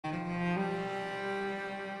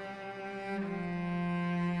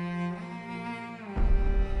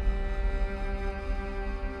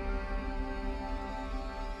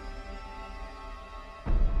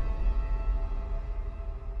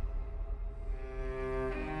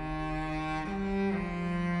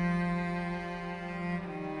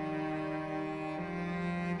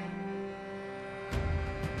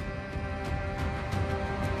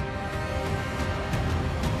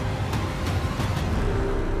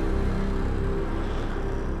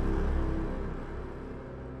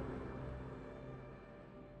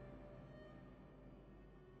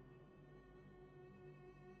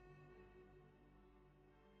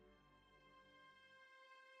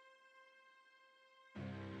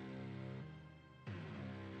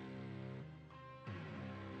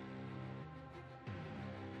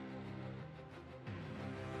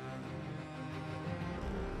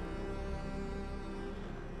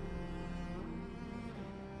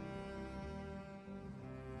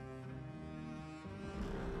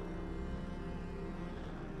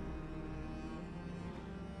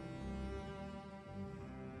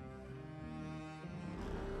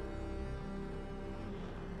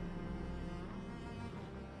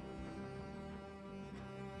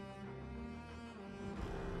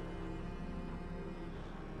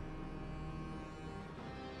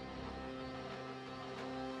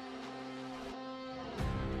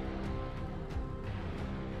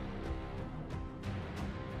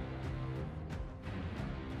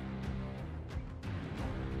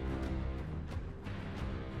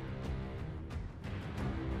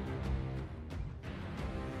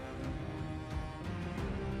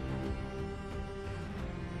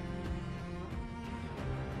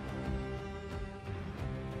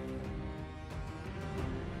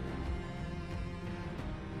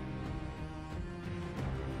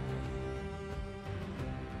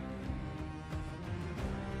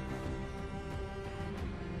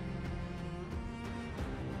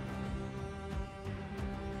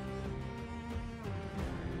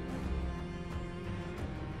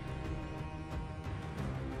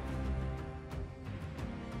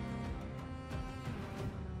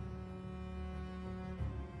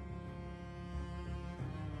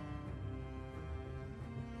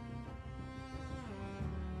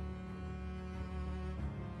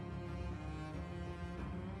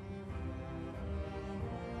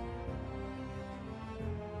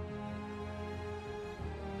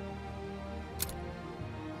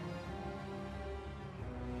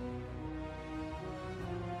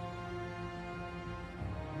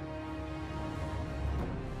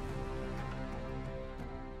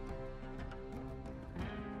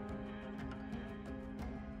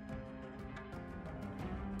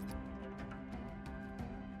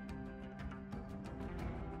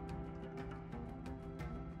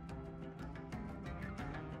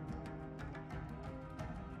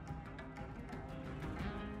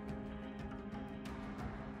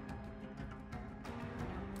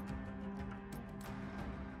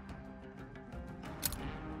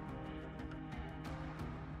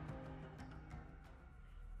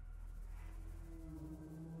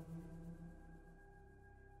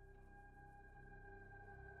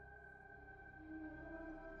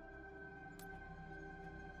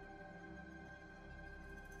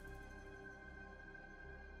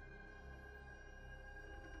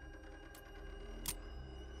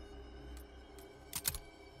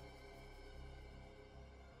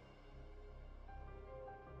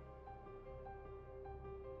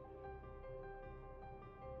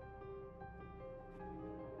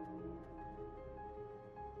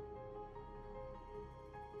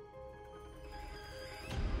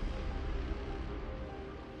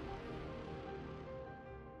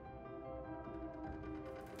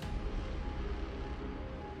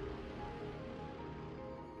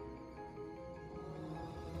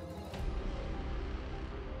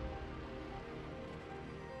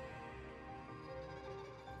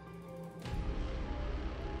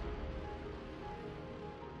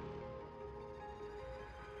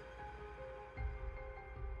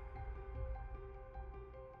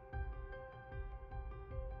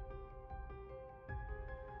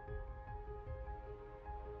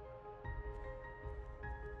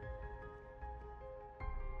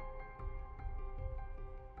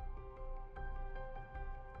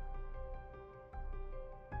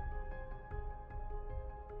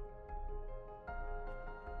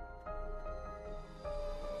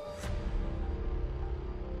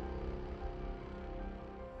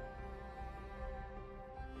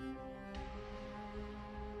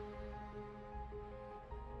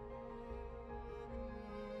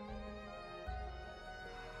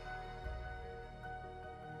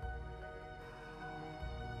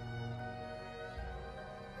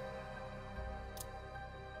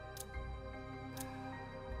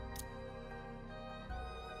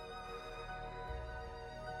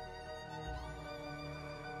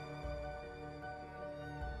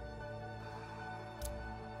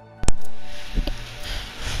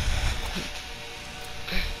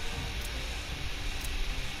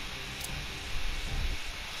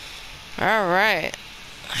All right.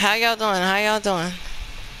 How y'all doing? How y'all doing?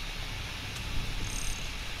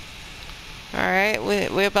 All right.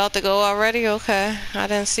 We about to go already? Okay. I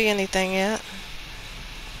didn't see anything yet.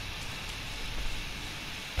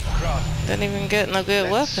 Didn't even get no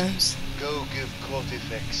good weapons. Go give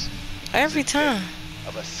Cortifex Every time.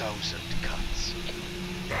 of 1,000 cuts.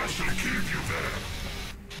 I shall keep you there.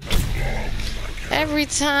 As long as I can. Every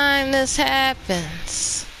time this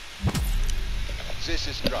happens. This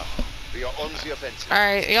is Drah. We are on the offensive. All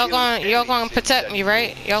right, y'all gonna protect me,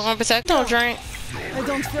 right? Y'all gonna protect? Don't drink. I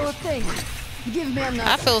don't feel a thing. Give me another.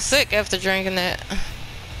 I feel sick after drinking that.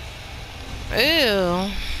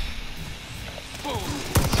 Ew.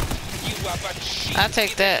 I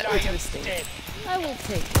take that. I will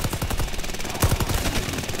take it.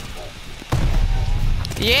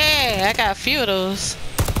 Yeah, I got a few of those.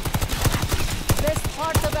 Best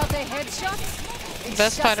part about the headshots?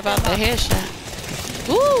 Best part about the headshot.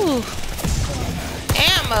 Ooh.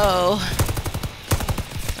 Ammo.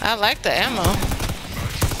 I like the ammo.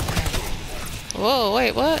 Whoa,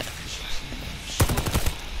 wait, what?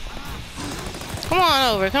 Come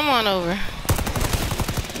on over, come on over.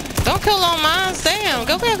 Don't kill on mine. Damn,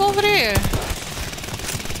 go back over there.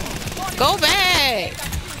 Go back.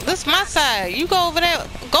 This is my side. You go over there.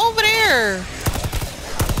 Go over there.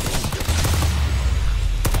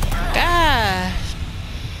 Gosh.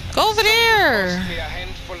 Go over there.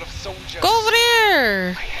 Go over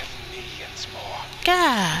there.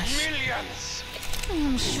 Gosh.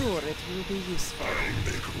 I'm sure it will be useful. I'll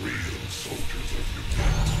make real soldiers of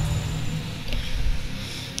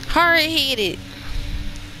you. Hard-headed.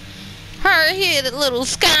 Hard-headed little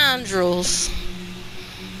scoundrels.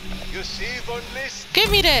 You see one list?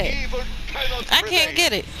 Give me that. Evil cannot I can't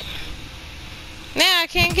get it. Now I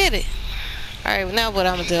can't get it. Alright, now what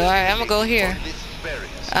I'm gonna do? Alright, I'm gonna go here.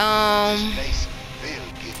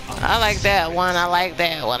 I like that one. I like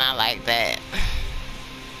that one. I like that.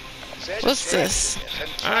 What's this?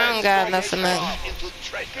 I don't got enough for nothing.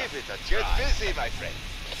 Get busy, my friend.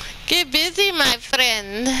 Get busy, my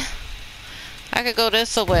friend. I could go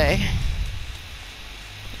this away.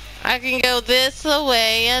 I can go this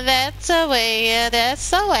away, and that's away, and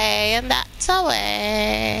that's away, and that's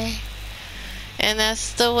away. And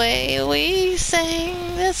that's the way we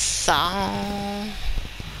sing this song.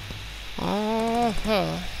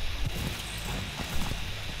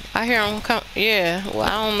 I hear them come. Yeah, well,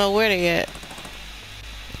 I don't know where they at.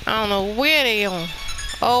 I don't know where they on.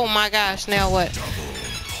 Oh my gosh, now what?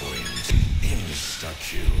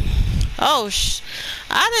 Oh,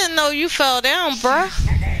 I didn't know you fell down, bruh.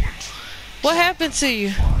 What happened to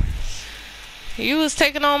you? You was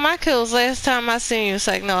taking all my kills last time I seen you. It's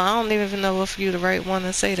like, no, I don't even know if you the right one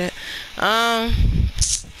to say that.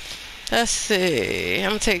 Let's see. I'm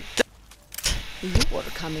gonna take that. You are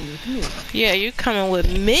coming with me. Yeah, you coming with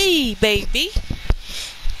me, baby.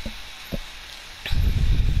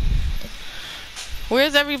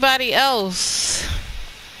 Where's everybody else?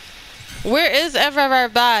 Where is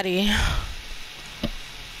everybody?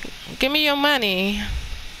 Give me your money.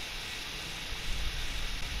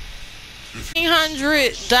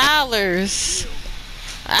 $300.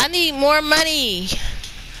 I need more money.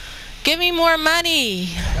 Give me more money.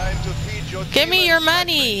 Give me your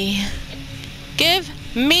money. Give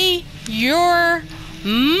me your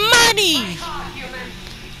money.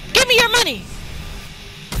 Give me your money.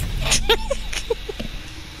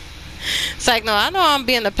 It's like, no, I know I'm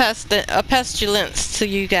being a pestilence to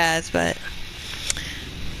you guys, but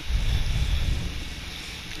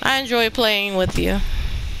I enjoy playing with you.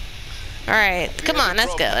 Alright, come on,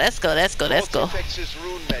 let's go, let's go, let's go, let's go.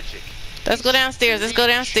 Let's go downstairs, let's go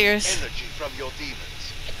downstairs.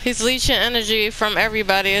 He's leeching energy from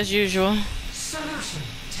everybody as usual.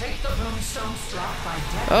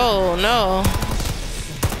 Oh no.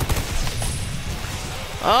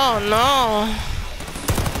 Oh no.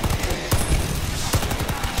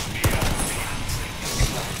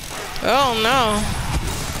 Oh no.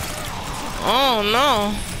 Oh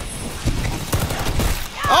no.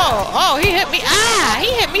 Oh, he hit me. Ah,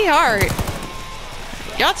 he hit me hard.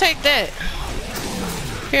 Y'all take that.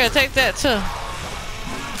 Here, take that too.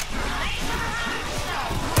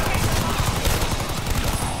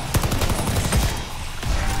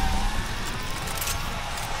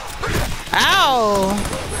 Ow.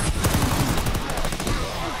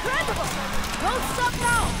 Incredible! Don't stop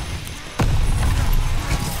now!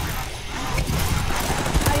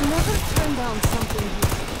 I never turn down something useful.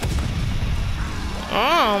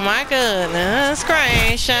 Oh my goodness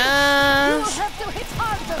gracious.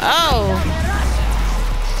 Oh.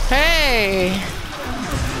 Hey.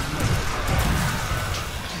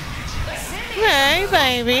 Hey,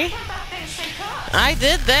 baby. I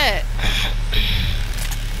did that.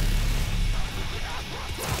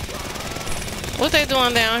 What they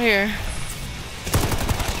doing down here?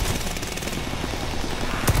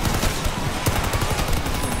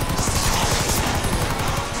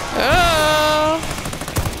 Oh.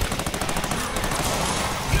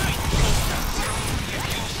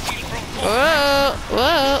 Whoa,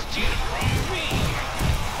 whoa.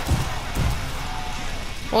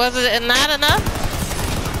 Was it not enough?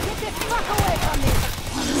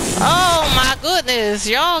 Oh my goodness,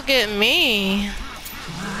 y'all get me.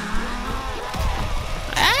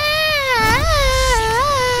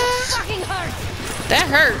 That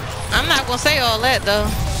hurt. I'm not gonna say all that though.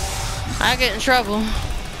 I get in trouble.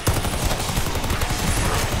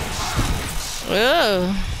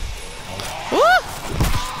 Ugh. Woo!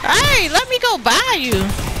 Hey, let me go by you.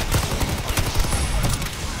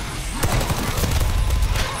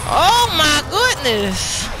 Oh my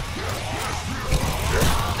goodness.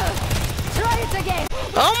 Try it again.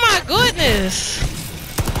 Oh my goodness.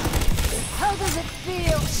 How does it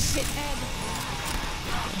feel, shithead?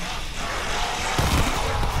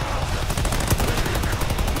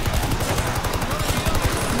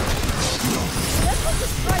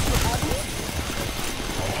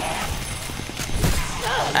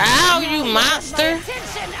 Ow, you monster.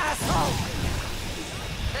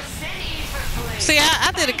 See,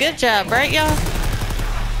 I did a good job, right, y'all?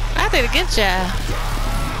 I did a good job.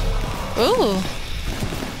 Ooh.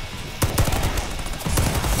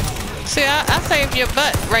 See, I saved your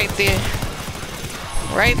butt right there.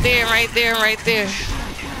 Right there, right there, right there.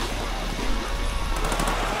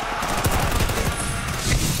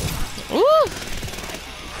 Ooh.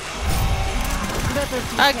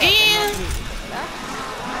 Again.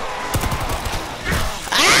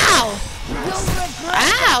 Ow!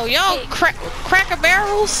 Ow! Y'all cracker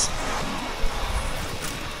barrels?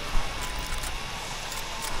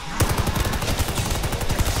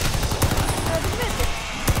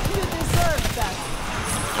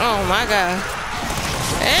 Oh my god.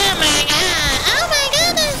 Oh my god. Oh my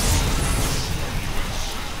goodness.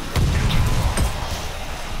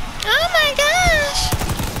 Oh my gosh.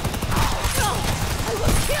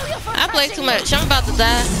 I play too much. I'm about to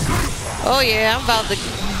die. Oh yeah, I'm about to.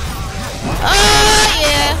 Oh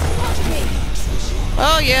yeah.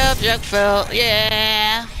 Oh yeah, Jack fell.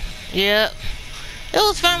 Yeah. Yep. It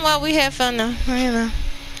was fun while we had fun though. You know.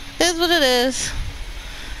 It is what it is.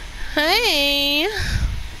 Hey.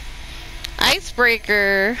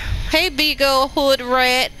 Icebreaker. Hey Beagle Hood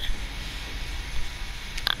Rat.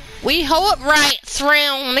 We hold rights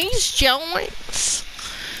around these joints.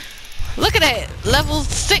 Look at that. Level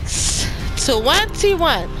 6 to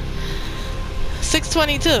 1T1.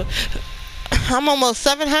 622. I'm almost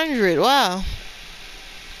 700. Wow.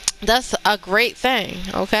 That's a great thing.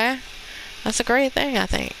 Okay. That's a great thing, I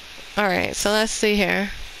think. Alright, so let's see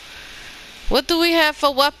here. What do we have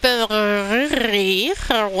for weaponry?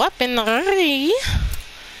 Weaponry.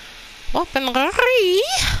 Weaponry.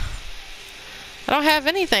 I don't have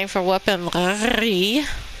anything for weaponry.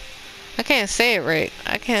 I can't say it right.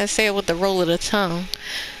 I can't say it with the roll of the tongue.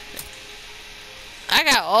 I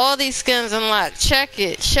got all these skins unlocked. Check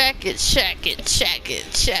it, check it, check it, check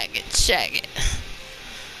it, check it, check it.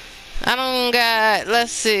 I don't got,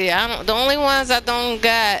 let's see, the only ones I don't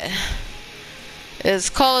got is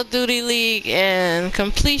Call of Duty League and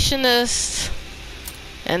Completionist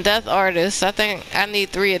and Death Artist. I think I need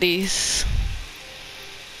 3 of these.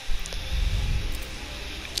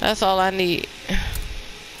 That's all I need.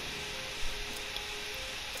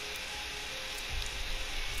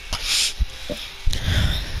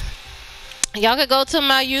 Y'all could go to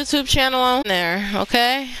my YouTube channel on there,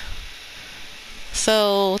 okay?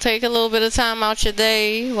 So take a little bit of time out your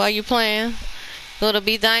day while you're playing. Go to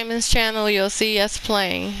B Diamond's channel, you'll see us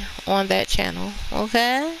playing on that channel,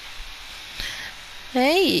 okay?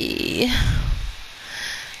 Hey.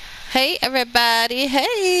 Hey everybody,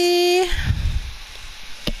 hey.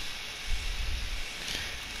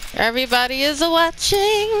 Everybody is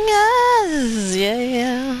watching us,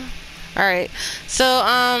 yeah. Alright, so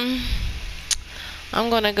I'm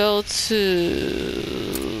gonna go to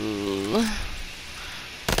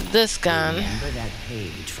this gun. Remember that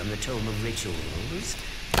page from the Tome of Rituals?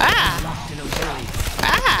 Ah! Locked in a very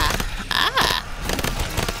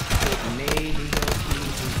It may be your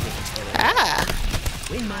key to victory. Ah!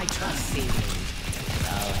 Win my trust, Season.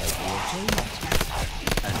 I'll help you obtain it.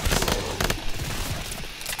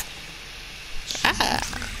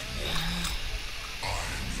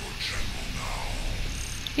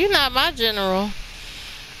 You're not my general.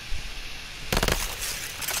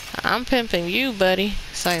 I'm pimping you, buddy.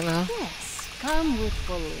 Say no. Yes, come with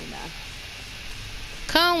Paulina.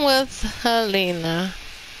 Come with Helena.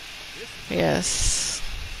 Yes.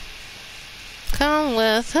 Come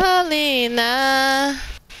with Helena.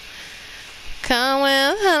 Come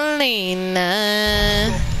with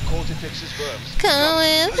Helena. Come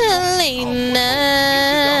with Helena.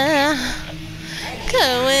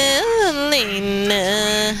 Come with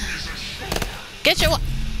Helena. Get your.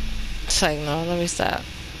 It's like, no, let me stop.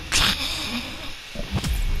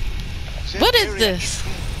 What is this?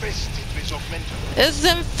 It's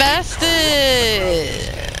infested.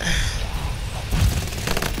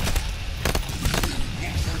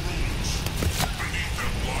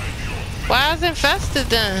 Why is it infested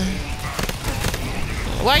then?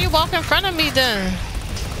 Why you walk in front of me then?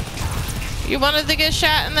 You wanted to get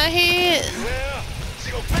shot in the head?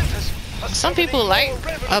 Some people like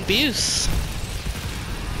abuse.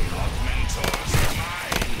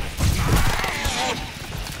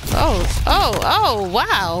 Oh,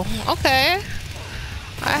 wow. Okay.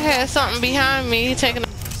 I had something behind me taking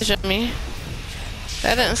advantage of me.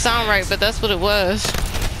 That didn't sound right, but that's what it was.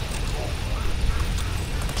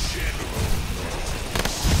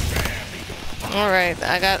 Alright,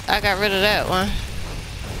 I got rid of that one.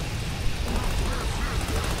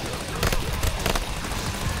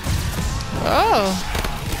 Oh.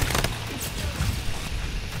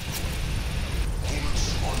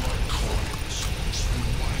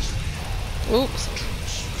 Oops.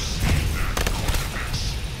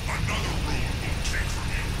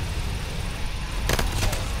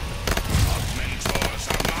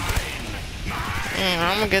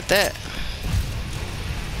 I'm gonna get that.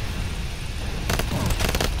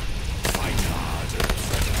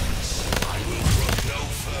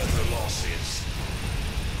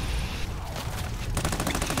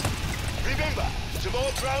 Remember, the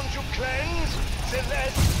more ground you cleanse, the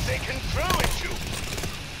less they can throw at you.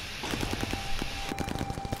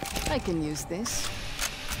 I can use this.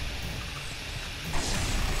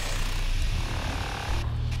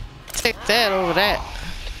 Take that over that.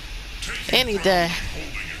 Any day.